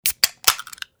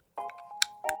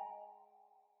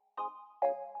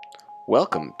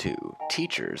Welcome to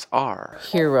Teachers Are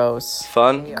Heroes.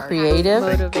 Fun, Creative.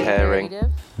 Motivated, caring,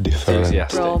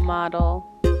 enthusiastic. role model.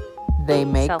 They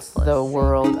make Selfless. the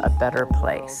world a better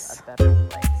place.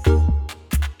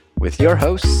 With your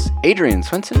hosts, Adrian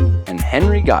Swinson and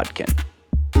Henry Godkin.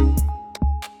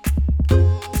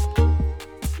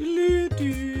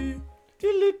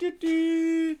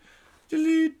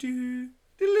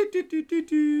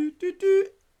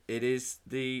 It is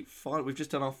the final. We've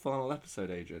just done our final episode,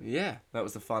 Adrian. Yeah. That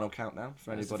was the final countdown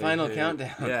for That's anybody. the final who-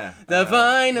 countdown. Yeah. The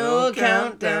final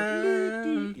countdown.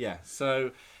 countdown. Yeah.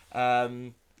 So.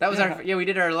 That was we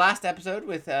did our last episode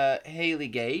with Haley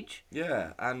Gage.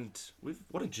 Yeah, and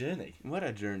what a journey. What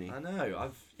a journey. I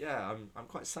know. I'm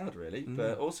quite sad really,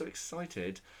 but also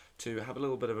excited to have a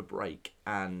little bit of a break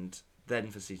and then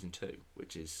for season 2,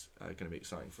 which is going to be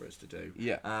exciting for us to do.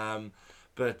 Yeah. I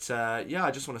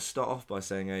just want to start off by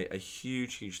saying a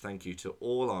huge thank you to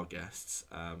all our guests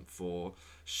for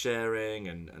sharing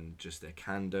and just their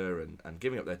candour and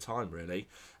giving up their time really,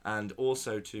 and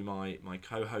also to my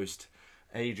co-host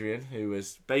Adrian, who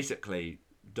basically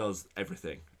does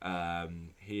everything.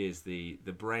 He is the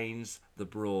brains, the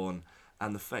brawn,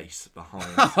 and the face behind.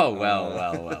 Oh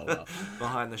well.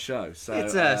 Behind the show. So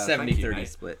It's a 70-30 mate.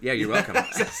 split. Yeah, you're welcome.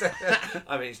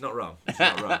 I mean, it's not wrong.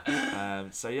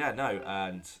 And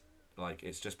like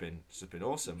it's just been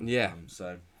awesome. Yeah.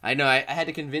 So I know. I had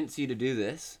to convince you to do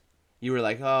this. You were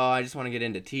like, "Oh, I just want to get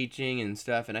into teaching and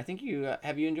stuff," and I think you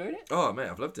have you enjoyed it? oh mate,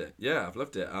 I've loved it. Yeah, I've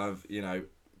loved it.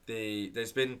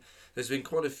 There's been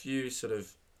quite a few sort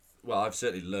of, well, I've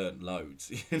certainly learned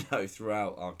loads,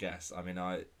 throughout our guests. I mean,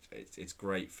 it's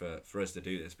great for us to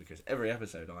do this because every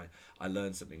episode I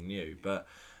learn something new, but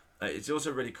it's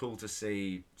also really cool to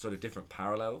see sort of different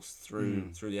parallels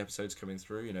through the episodes coming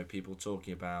through. People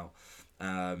talking about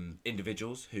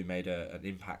individuals who made an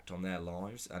impact on their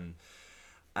lives, and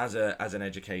as an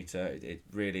educator, it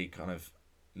really kind of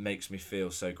makes me feel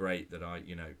so great that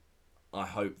I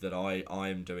hope that I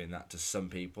am doing that to some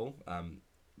people,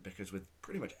 because with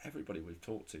pretty much everybody we've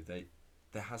talked to,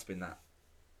 there has been that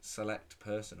select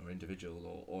person or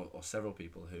individual or several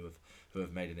people who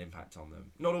have made an impact on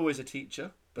them. Not always a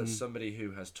teacher, but somebody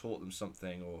who has taught them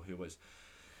something or who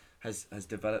has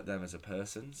developed them as a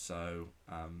person. So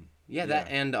That,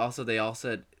 and also they all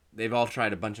said they've all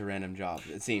tried a bunch of random jobs.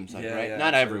 It seems like, right? Yeah,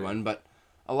 Not absolutely. everyone, but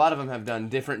a lot of them have done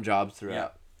different jobs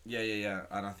throughout. Yeah.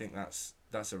 And I think that's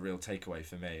a real takeaway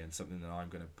for me, and something that I'm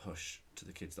going to push to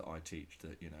the kids that I teach,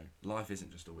 that life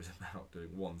isn't just always about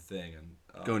doing one thing and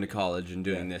Going to college and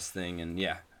doing this thing, and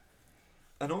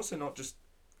and also not just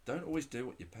don't always do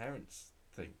what your parents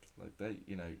think. Like they,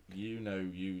 you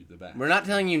the best. we're not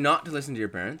telling you not to listen to your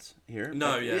parents here.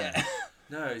 No, but yeah.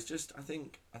 No, it's just I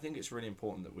think it's really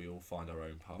important that we all find our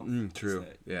own path. True. isn't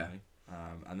it, Yeah.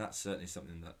 And that's certainly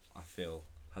something that I feel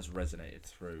has resonated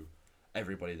through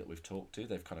everybody that we've talked to.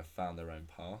 They've kind of found their own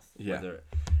path. Yeah.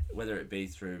 Whether it be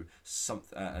through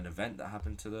an event that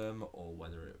happened to them, or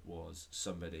whether it was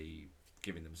somebody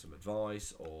giving them some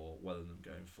advice, or whether them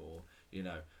going for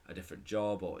a different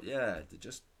job, or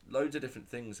just loads of different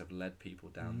things have led people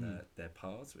down their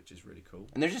paths, which is really cool.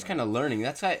 And they're just kind of learning.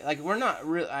 That's why, we're not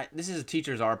really. This is a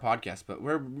Teachers Are podcast, but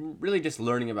we're really just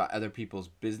learning about other people's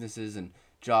businesses and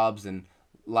jobs and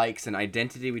likes and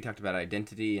identity. We talked about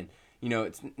identity, and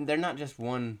they're not just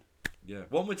one. Yeah,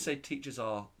 one would say teachers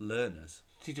are learners.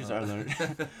 Teachers are learners.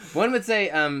 One would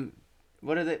say,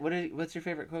 what's your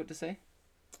favorite quote to say?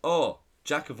 Oh,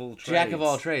 jack of all trades. Jack of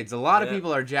all trades. A lot of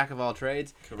people are jack of all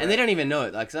trades, Correct. and they don't even know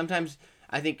it. Like sometimes,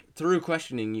 I think through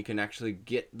questioning, you can actually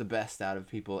get the best out of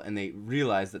people, and they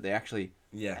realize that they actually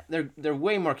they're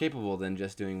way more capable than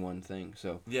just doing one thing.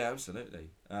 So yeah,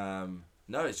 absolutely.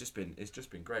 No, it's just been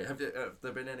great. Have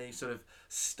there been any sort of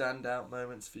standout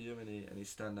moments for you? Any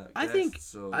standout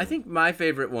guests? I think my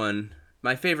favorite.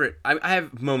 I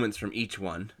have moments from each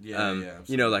one.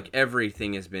 Absolutely. Like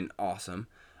everything has been awesome.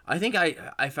 I think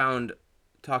I found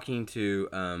talking to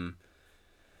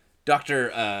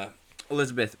Dr.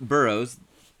 Elizabeth Burrows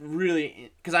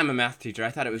really, because I'm a math teacher. I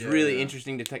thought it was really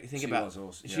interesting to think about. Was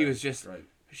awesome. She was just great.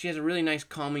 She has a really nice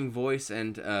calming voice,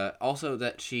 and also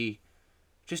that she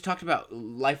just talked about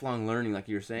lifelong learning, like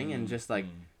you were saying, and just like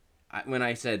when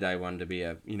I said I wanted to be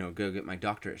go get my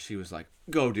doctorate, she was like,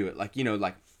 go do it. Like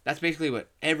that's basically what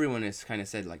everyone has kind of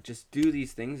said. Like just do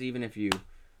these things, even if you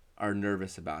are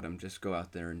nervous about them. Just go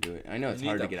out there and do it. I know it's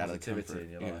hard to get out of the comfort.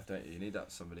 in your life, don't you? You need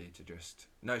that somebody to just.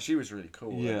 No, she was really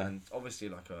cool. Yeah. And obviously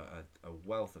like a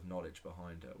wealth of knowledge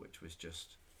behind her, which was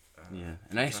just.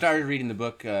 And I started reading the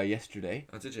book yesterday.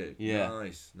 Oh, did you? Yeah.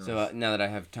 Nice. So now that I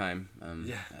have time,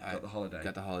 got the holiday.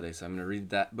 Got the holiday, so I'm going to read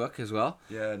that book as well.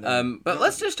 Yeah. No, but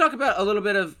let's just talk about a little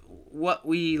bit of what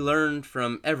we learned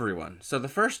from everyone. So the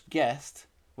first guest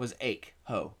was Ache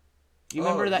Ho. You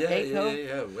remember that Ache Ho?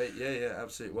 Yeah,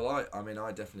 absolutely. Well, I mean,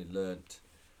 I definitely learnt.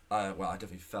 I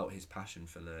definitely felt his passion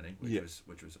for learning,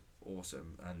 which was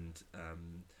awesome. And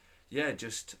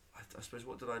just I suppose,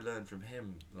 what did I learn from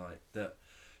him? Like that,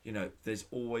 there's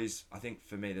always, I think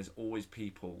for me, there's always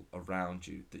people around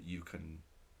you that you can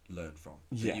learn from,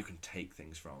 that you can take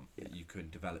things from, that you can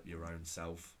develop your own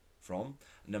self from,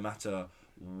 no matter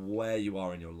where you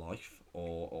are in your life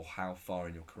or how far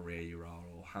in your career you are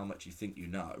or how much you think you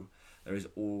know. There is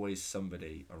always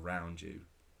somebody around you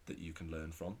that you can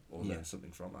learn from or learn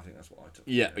something from. I think that's what I took.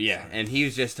 Yeah. So. And he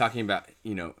was just talking about,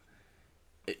 you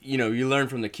learn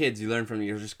from the kids,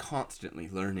 you're just constantly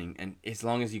learning. And as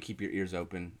long as you keep your ears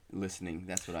open, listening,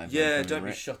 that's what I've learned from him,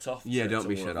 be shut off. Don't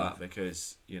be shut off.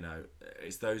 Because,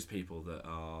 it's those people that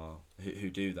are,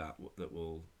 who do that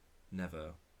will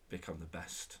never become the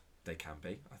best they can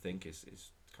be, I think is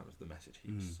kind of the message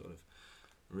he was sort of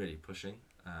really pushing,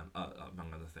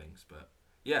 among other things. But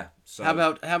yeah. So how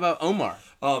about Omar?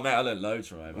 Oh mate, I learned loads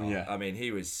from Omar. Yeah. I mean,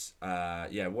 he was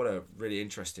what a really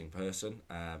interesting person.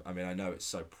 I mean, I know it's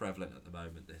so prevalent at the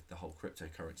moment, the whole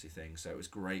cryptocurrency thing. So it was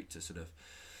great to sort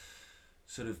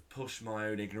of push my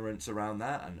own ignorance around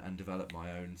that and develop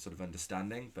my own sort of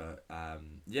understanding. But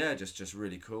just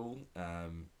really cool.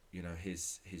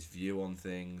 His view on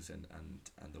things and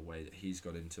the way that he's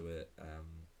got into it.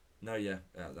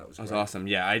 That was great. Awesome.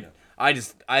 Yeah, I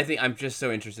think I'm just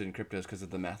so interested in cryptos because of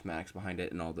the mathematics behind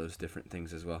it and all those different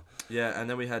things as well. Yeah, and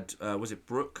then we had was it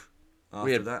Brooke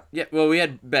after that? Yeah, well, we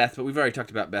had Beth, but we've already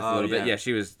talked about Beth a little bit. Yeah,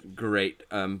 she was great.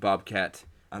 Bobcat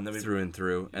and then through and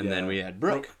through. And then we had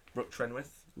Brooke Trenwith.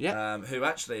 Yeah. Who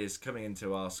actually is coming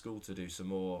into our school to do some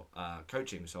more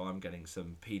coaching. So I'm getting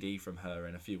some PD from her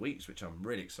in a few weeks, which I'm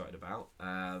really excited about.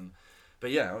 But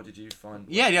yeah, how did you find?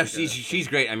 Yeah, she's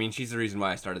great. I mean, she's the reason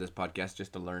why I started this podcast,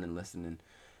 just to learn and listen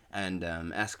and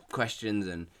ask questions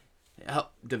and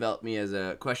help develop me as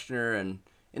a questioner and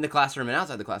in the classroom and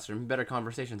outside the classroom, better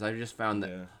conversations. I just found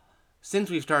that since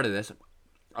we've started this,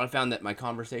 I found that my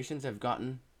conversations have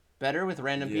gotten better with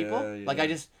random people. Like I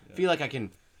just feel like I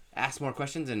can ask more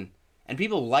questions and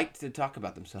people like to talk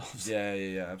about themselves.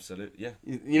 Yeah, absolutely.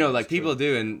 Yeah. Like people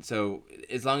do, and so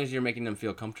as long as you're making them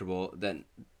feel comfortable, then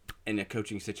in a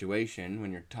coaching situation,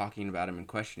 when you're talking about them and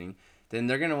questioning, then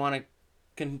they're going to want to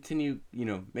continue,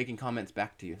 making comments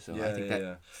back to you. So I think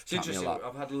that it's interesting.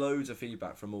 I've had loads of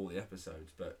feedback from all the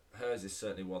episodes, but hers is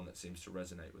certainly one that seems to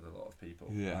resonate with a lot of people.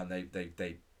 Yeah. And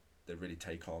they really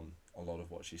take on a lot of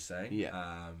what she's saying.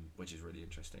 Yeah. Which is really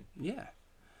interesting. Yeah.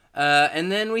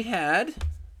 And then we had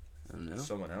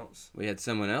someone else. We had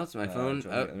someone else. My phone.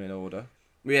 I'm in order.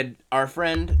 We had our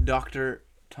friend Dr.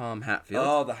 Tom Hatfield.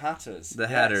 Oh, the Hatters. The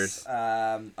Hatters.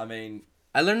 I mean,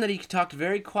 I learned that he talked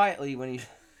very quietly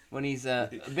when he's a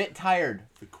bit tired.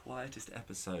 The quietest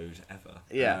episode ever.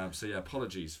 Yeah.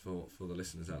 Apologies for the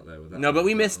listeners out there with that. No, but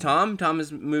we miss Tom. Tom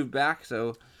has moved back,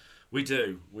 so. We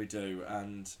do,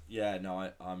 and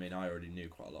I mean, I already knew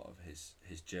quite a lot of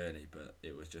his journey, but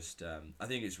it was just, I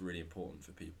think it's really important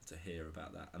for people to hear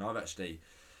about that, and I've actually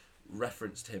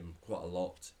referenced him quite a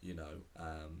lot,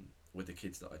 with the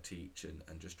kids that I teach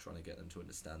and just trying to get them to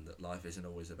understand that life isn't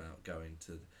always about going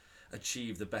to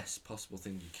achieve the best possible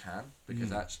thing you can,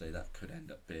 because actually that could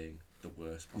end up being the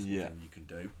worst possible thing you can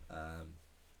do.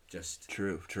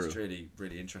 True. It's really,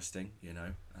 really interesting,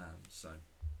 so.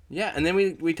 Yeah, and then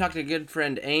we talked to a good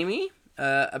friend Amy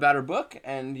about her book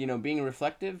and being a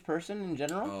reflective person in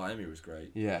general. Oh, Amy was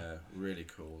great. Yeah, really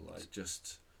cool. Like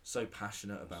just so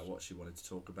passionate about what she wanted to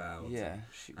talk about. Yeah,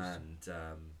 she was, and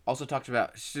also talked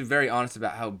about, she's very honest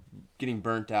about how getting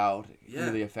burnt out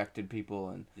really affected people,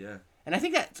 and I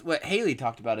think that's what Haley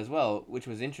talked about as well, which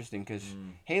was interesting because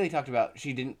Haley talked about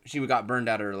she got burned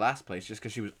out at her last place just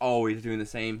because she was always doing the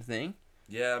same thing.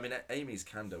 Yeah, I mean Amy's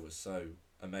candor was so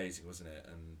amazing, wasn't it?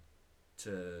 And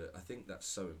I think that's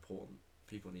so important.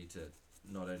 People need to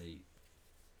not only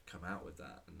come out with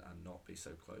that and not be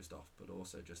so closed off, but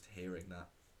also just hearing that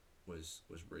was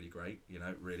really great.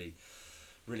 Really,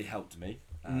 really helped me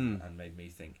and made me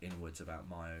think inwards about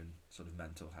my own sort of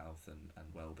mental health and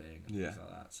well-being and things like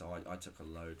that. So I took a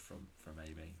load from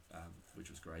Amy, which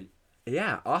was great.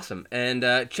 Yeah, awesome. And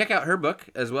check out her book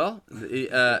as well.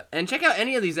 And check out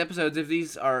any of these episodes if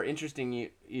these are interesting you,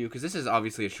 because this is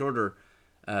obviously a shorter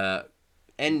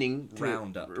ending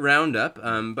roundup.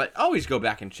 But always go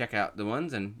back and check out the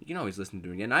ones, and you can always listen to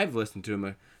them again. I've listened to them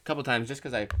a couple times just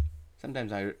because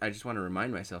sometimes I just want to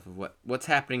remind myself of what's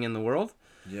happening in the world.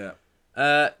 Yeah.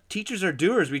 Teachers are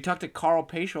doers. We talked to Carl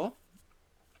Paschal,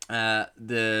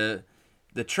 the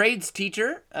trades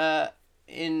teacher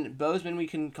in Bozeman, we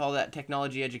can call that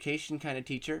technology education kind of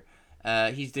teacher.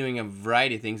 He's doing a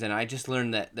variety of things, and I just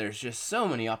learned that there's just so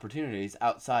many opportunities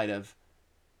outside of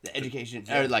the education,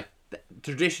 or like the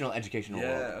traditional educational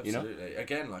world. Yeah, absolutely.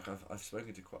 Again, like I've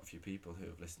spoken to quite a few people who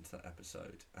have listened to that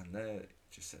episode, and they're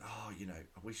just said, "Oh,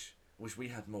 I wish we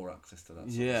had more access to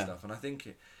that sort of stuff." And I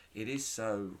think it is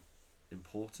so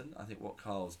important. I think what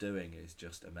Carl's doing is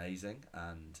just amazing,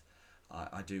 and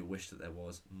I do wish that there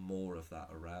was more of that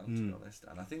around, to be honest.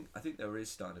 And I think there is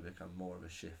starting to become more of a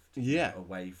shift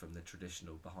away from the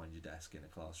traditional behind your desk in a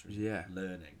classroom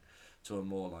learning to a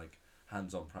more like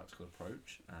hands-on practical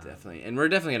approach. Definitely. And we're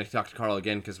definitely going to talk to Carl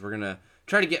again, because we're going to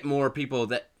try to get more people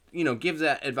that, give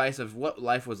that advice of what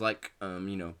life was like,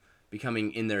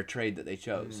 becoming in their trade that they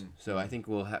chose. So I think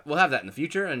we'll have that in the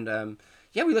future. And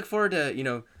we look forward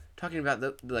to, talking about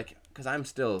because I'm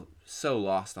still so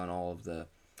lost on all of the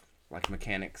like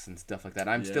mechanics and stuff like that.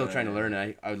 I'm still trying to learn.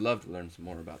 And I would love to learn some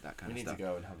more about that kind of stuff. We need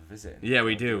to go and have a visit. Yeah,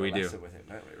 we do. We do. With him,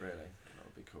 don't we? Really, that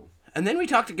would be cool. And then we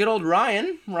talked to good old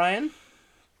Ryan.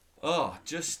 Oh,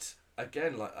 just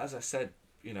again, like as I said,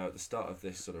 at the start of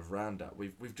this sort of roundup,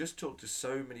 we've just talked to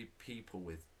so many people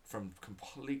from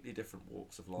completely different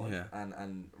walks of life,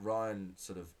 and Ryan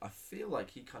sort of, I feel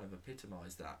like he kind of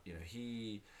epitomised that.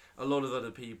 A lot of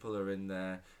other people are in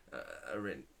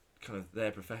kind of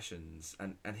their professions,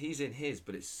 and he's in his,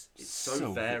 but it's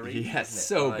so varied. Yeah,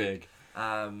 so big.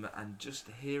 And just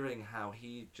hearing how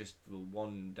he just will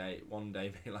one day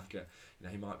be like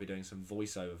he might be doing some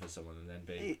voiceover for someone and then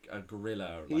be a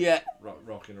gorilla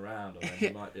rocking around, or then he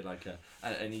might be like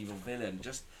an evil villain.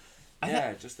 Just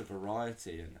just the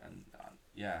variety and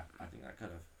I think that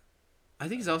kind of. I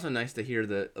think it's also nice to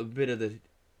hear a bit of the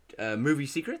movie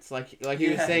secrets, like he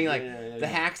was saying, the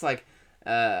hacks, like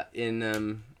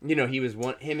in he was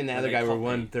him and the other guy were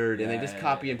 1/3, and they just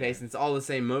copy and paste, and it's all the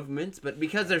same movements, but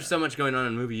because there's so much going on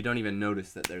in the movie, you don't even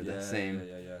notice that they're the same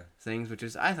things, which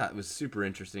is, I thought, was super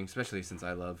interesting, especially since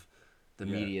I love the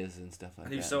medias and stuff like that.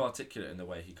 And he was so articulate in the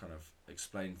way he kind of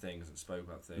explained things and spoke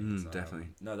about things. Definitely.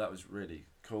 No, that was really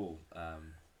cool.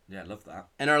 Love that.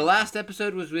 And our last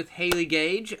episode was with Haley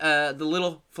Gage, the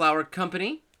Little Flower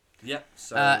Company. Yeah.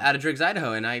 So out of Driggs,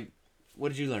 Idaho, and what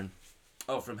did you learn?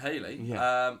 Oh, from Haley?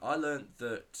 Yeah. I learned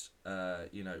that,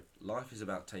 life is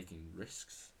about taking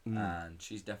risks, and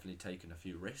she's definitely taken a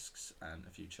few risks and a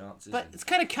few chances. But it's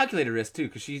kind of calculated risk, too,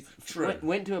 because she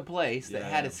went to a place that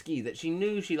had a ski, that she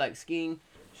knew she liked skiing,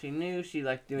 she knew she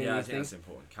liked doing these things. Yeah, that's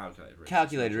important.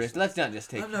 Calculated risk. Let's not just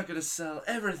take... I'm not going to sell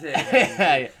everything.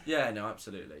 No,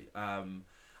 absolutely.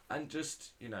 And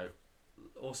just,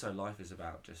 also life is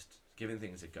about just giving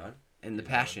things a go. And the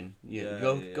passion.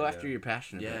 Go after your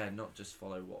passion. Yeah, not just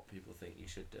follow what people think you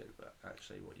should do, but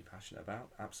actually what you're passionate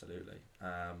about. Absolutely.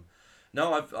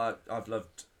 I've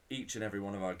loved each and every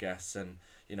one of our guests, and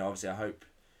obviously I hope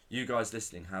you guys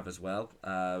listening have as well.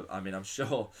 I'm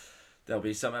sure there'll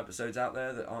be some episodes out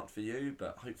there that aren't for you,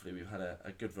 but hopefully we've had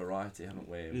a good variety, haven't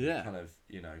we? Yeah. We've kind of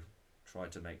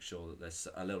tried to make sure that there's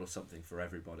a little something for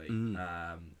everybody.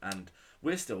 And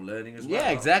we're still learning as well.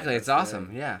 Yeah, exactly. It's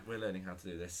awesome. We're learning how to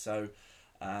do this. So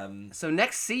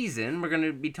next season we're going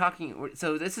to be talking.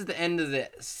 So this is the end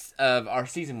of our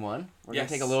season 1. We're going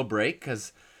to take a little break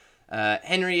because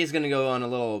Henry is going to go on a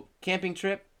little camping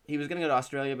trip. He was going to go to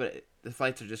Australia, but the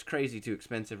flights are just crazy too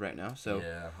expensive right now. So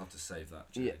I'll have to save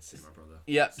that to see my brother.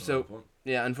 Yeah. So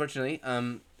unfortunately,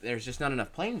 there's just not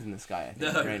enough planes in the sky, I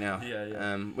think, right now.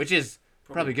 Which is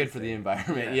probably good for the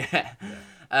environment.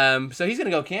 So he's going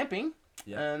to go camping.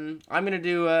 Yeah. I'm gonna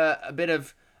do a bit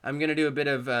of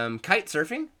kite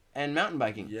surfing and mountain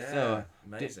biking. Yeah. So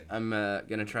amazing. I'm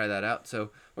gonna try that out. So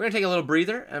we're gonna take a little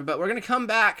breather, but we're gonna come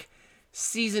back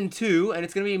season 2, and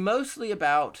it's gonna be mostly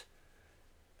about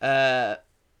athletics,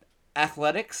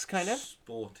 kind of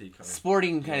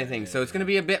sporting kind of thing. So it's gonna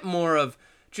be a bit more of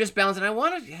just balance, and I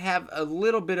want to have a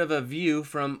little bit of a view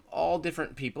from all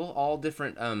different people, all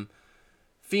different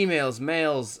females,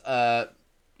 males,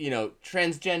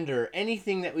 transgender,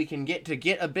 anything that we can get to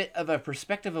get a bit of a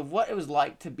perspective of what it was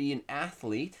like to be an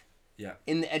athlete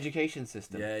in the education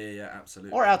system. Yeah,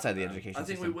 absolutely. Or outside the education system. I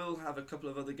think we will have a couple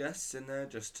of other guests in there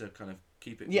just to kind of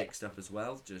keep it mixed up as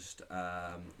well. Just,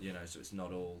 so it's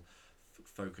not all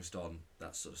focused on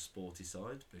that sort of sporty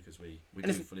side, because we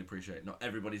do fully appreciate not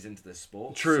everybody's into this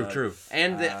sport. True.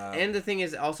 And the thing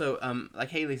is also, like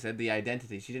Haley said, the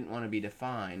identity. She didn't want to be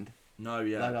defined. No,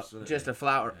 absolutely. Just a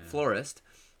florist.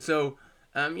 So,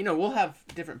 we'll have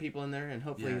different people in there, and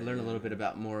hopefully learn a little bit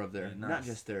about more of their not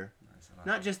just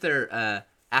their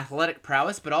athletic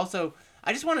prowess, but also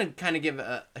I just want to kind of give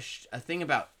a thing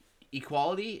about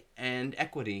equality and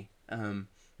equity.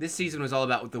 This season was all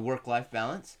about the work-life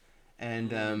balance,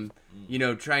 and you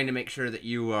know, trying to make sure that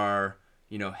you are,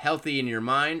 you know, healthy in your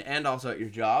mind and also at your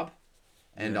job,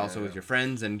 and also with your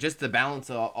friends, and just the balance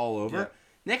all over. Yeah.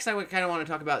 Next, I would kind of want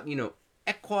to talk about, you know,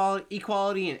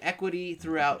 equality and equity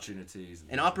throughout opportunities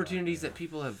and opportunities that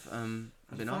people have been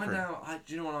offered.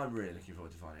 Do you know what I'm really looking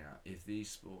forward to finding out? If these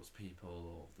sports people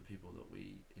or the people that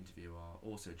we interview are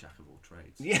also jack of all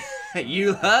trades. Yeah,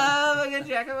 you love a good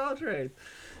jack of all trades.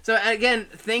 So again,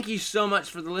 thank you so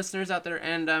much for the listeners out there,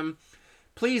 and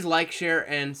please like, share,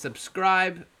 and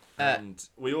subscribe. And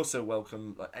we also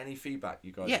welcome any feedback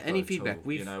you guys. Yeah, have any got feedback. At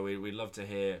all. You know, we'd love to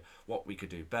hear what we could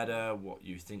do better, what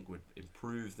you think would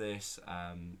improve this,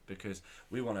 because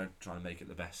we want to try and make it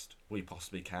the best we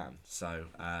possibly can. So,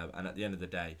 and at the end of the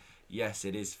day, yes,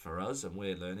 it is for us and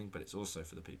we're learning, but it's also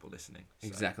for the people listening. So.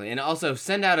 Exactly, and also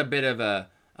send out a bit of a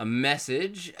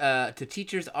message to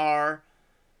Teachers Are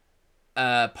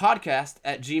podcast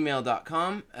at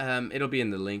gmail.com. It'll be in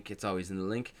the link. It's always in the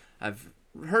link. I've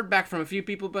heard back from a few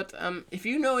people, but if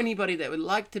you know anybody that would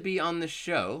like to be on the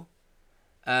show,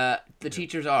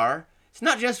 Teachers Are, it's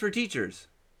not just for teachers.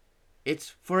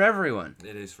 It's for everyone.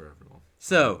 It is for everyone.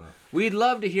 So we'd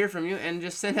love to hear from you, and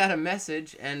just send out a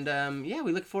message, and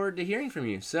we look forward to hearing from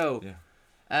you. So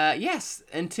yes,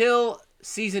 until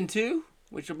season 2,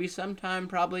 which will be sometime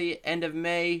probably end of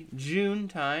May, June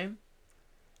time.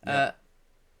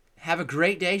 Have a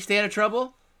great day. Stay out of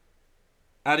trouble.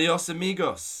 Adios,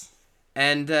 amigos.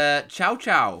 And ciao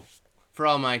ciao for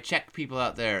all my Czech people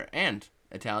out there, and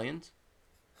Italians,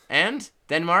 and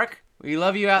Denmark. We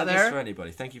love you out there. Just for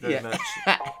anybody. Thank you very much.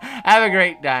 Have a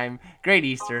great time. Great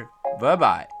Easter.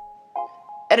 Bye-bye.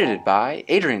 Edited by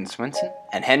Adrian Swinson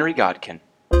and Henry Godkin.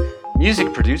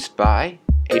 Music produced by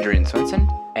Adrian Swinson,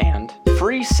 and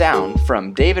free sound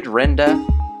from David Renda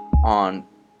on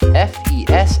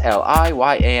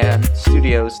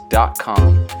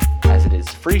FESLIYANstudios.com, as it is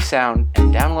free sound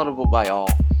and downloadable by all.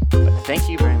 But thank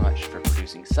you very much for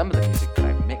producing some of the music that I